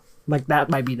 So like that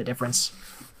might be the difference.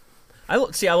 I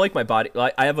like my body.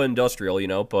 I have an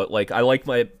industrial, but like I like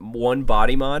my one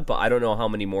body mod, but I don't know how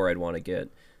many more I'd want to get.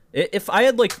 If I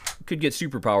had could get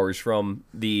superpowers from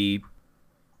the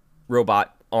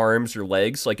robot arms or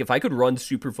legs, like if I could run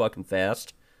super fucking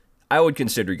fast, I would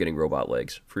consider getting robot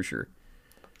legs for sure.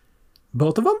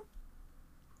 Both of them?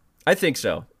 I think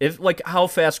so. If how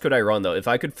fast could I run though? If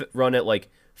I could run at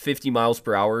 50 miles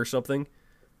per hour or something,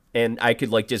 and I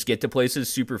could just get to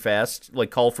places super fast,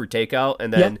 call for takeout,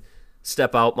 and then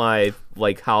step out my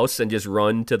house and just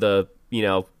run to the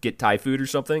get Thai food or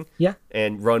something. Yeah.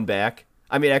 And run back.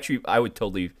 I mean, actually, I would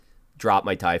totally drop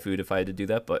my Thai food if I had to do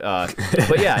that. But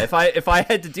but yeah, if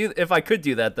I could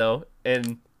do that though,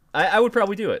 and I would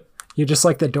probably do it. You're just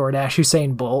like the DoorDash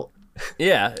Usain Bolt.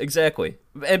 Yeah, exactly.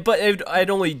 But I'd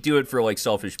only do it for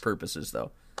selfish purposes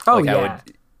though.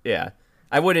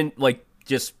 I wouldn't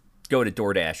just go to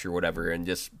DoorDash or whatever and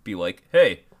just be like,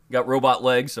 hey, got robot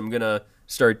legs. I'm gonna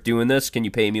start doing this. Can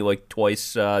you pay me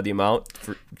twice the amount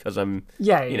because I'm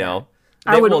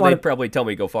they'd probably tell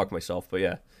me to go fuck myself, but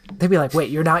yeah. They'd be like,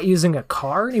 wait, you're not using a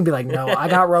car? And you'd be like, no, I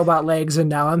got robot legs and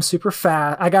now I'm super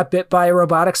fast. I got bit by a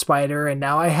robotic spider and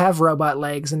now I have robot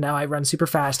legs and now I run super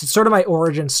fast. It's sort of my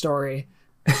origin story.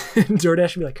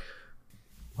 DoorDash would be like,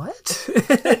 what?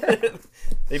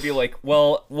 They'd be like,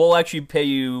 well, we'll actually pay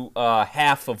you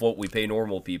half of what we pay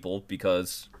normal people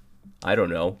because, I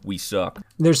don't know, we suck.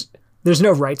 There's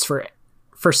no rights for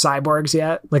cyborgs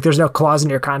yet. There's no clause in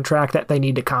your contract that they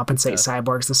need to compensate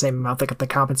cyborgs the same amount that they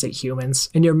compensate humans,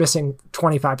 and you're missing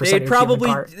 25% of your human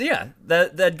part. Yeah,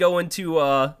 that'd go into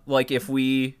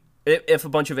if a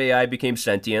bunch of AI became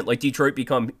sentient, Detroit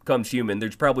becomes human,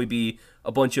 there'd probably be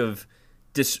a bunch of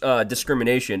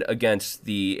discrimination against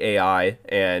the AI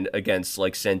and against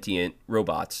sentient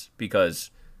robots because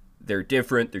they're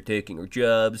different, they're taking our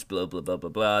jobs, blah, blah, blah, blah,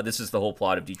 blah. This is the whole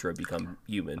plot of Detroit Become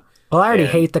Human. Well, I already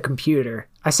hate the computer.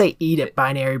 I say eat it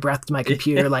binary breath to my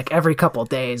computer like every couple of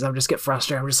days. I'm just get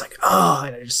frustrated. I'm just like, oh,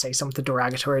 and I just say something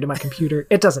derogatory to my computer.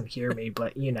 It doesn't hear me,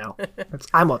 but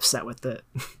I'm upset with it.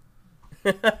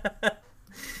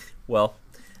 Well,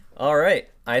 all right.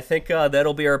 I think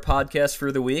that'll be our podcast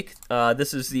for the week.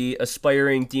 This is the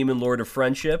Aspiring Demon Lord of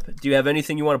Friendship. Do you have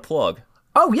anything you want to plug?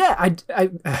 Oh, yeah.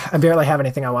 I barely have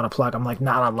anything I want to plug. I'm like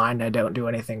not online. I don't do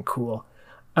anything cool.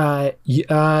 You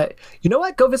know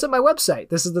what? Go visit my website.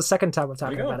 This is the second time I'm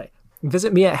talking about it.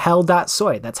 Visit me at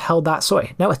hell.soy. That's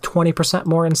hell.soy. Now with 20%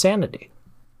 more insanity.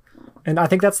 And I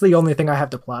think that's the only thing I have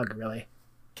to plug, really.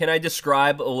 Can I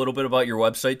describe a little bit about your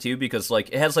website, too? Because, like,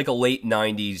 it has, like, a late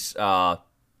 90s,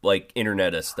 like,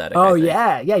 internet aesthetic. Oh,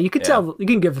 yeah. You can tell. You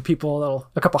can give people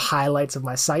a couple highlights of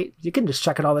my site. You can just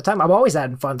check it all the time. I'm always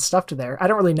adding fun stuff to there. I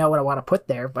don't really know what I want to put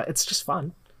there, but it's just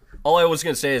fun. All I was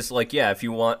going to say is, like, yeah, if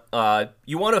you want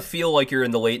to feel like you're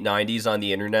in the late 90s on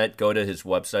the internet, go to his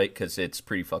website, because it's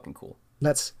pretty fucking cool.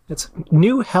 It's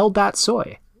new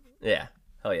hell.soy. Yeah.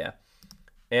 Hell yeah.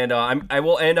 And I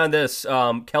will end on this.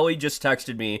 Kelly just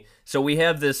texted me. So we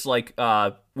have this, like,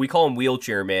 we call him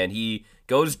Wheelchair Man. He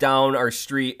goes down our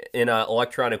street in an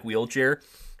electronic wheelchair.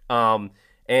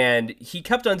 And he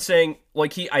kept on saying,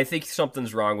 like, I think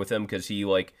something's wrong with him because he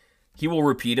will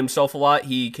repeat himself a lot.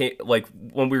 He came, like,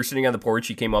 when we were sitting on the porch,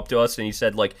 he came up to us and he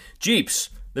said, like, Jeeps,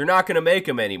 they're not going to make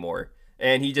them anymore.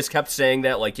 And he just kept saying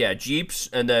that, like, yeah, Jeeps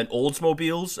and then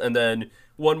Oldsmobiles and then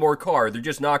one more car. They're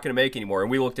just not going to make anymore.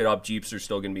 And we looked it up. Jeeps are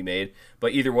still going to be made.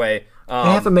 But either way. They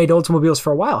haven't made Oldsmobiles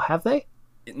for a while, have they?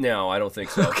 No, I don't think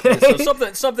so. Okay. So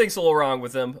something's a little wrong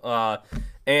with them.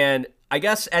 And I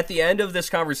guess at the end of this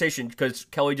conversation, because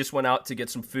Kelly just went out to get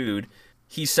some food,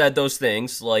 he said those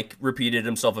things, like repeated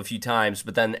himself a few times.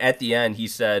 But then at the end, he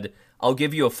said, I'll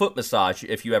give you a foot massage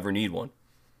if you ever need one.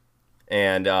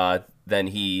 And then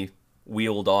he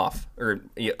wheeled off, or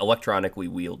electronically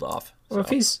wheeled off. Well, if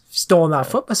he's stolen that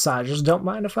foot massages, don't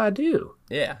mind if I do.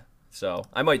 Yeah, so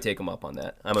I might take him up on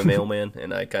that. I'm a mailman,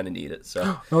 and I kind of need it.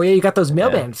 So. Oh yeah, you got those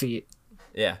mailman feet.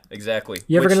 Yeah, exactly.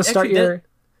 You ever gonna start your?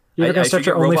 You ever gonna start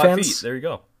your OnlyFans? There you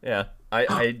go. Yeah,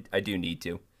 I do need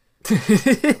to.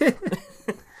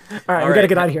 All right, we gotta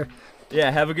get out of here.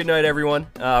 Yeah, have a good night, everyone.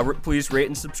 Please rate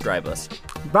and subscribe us.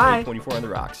 Bye. 24 on the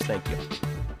rocks. Thank you.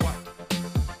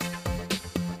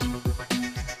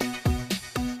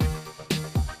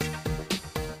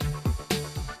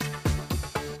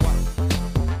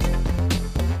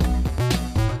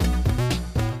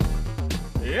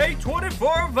 A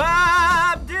 24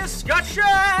 vibe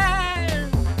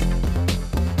discussion.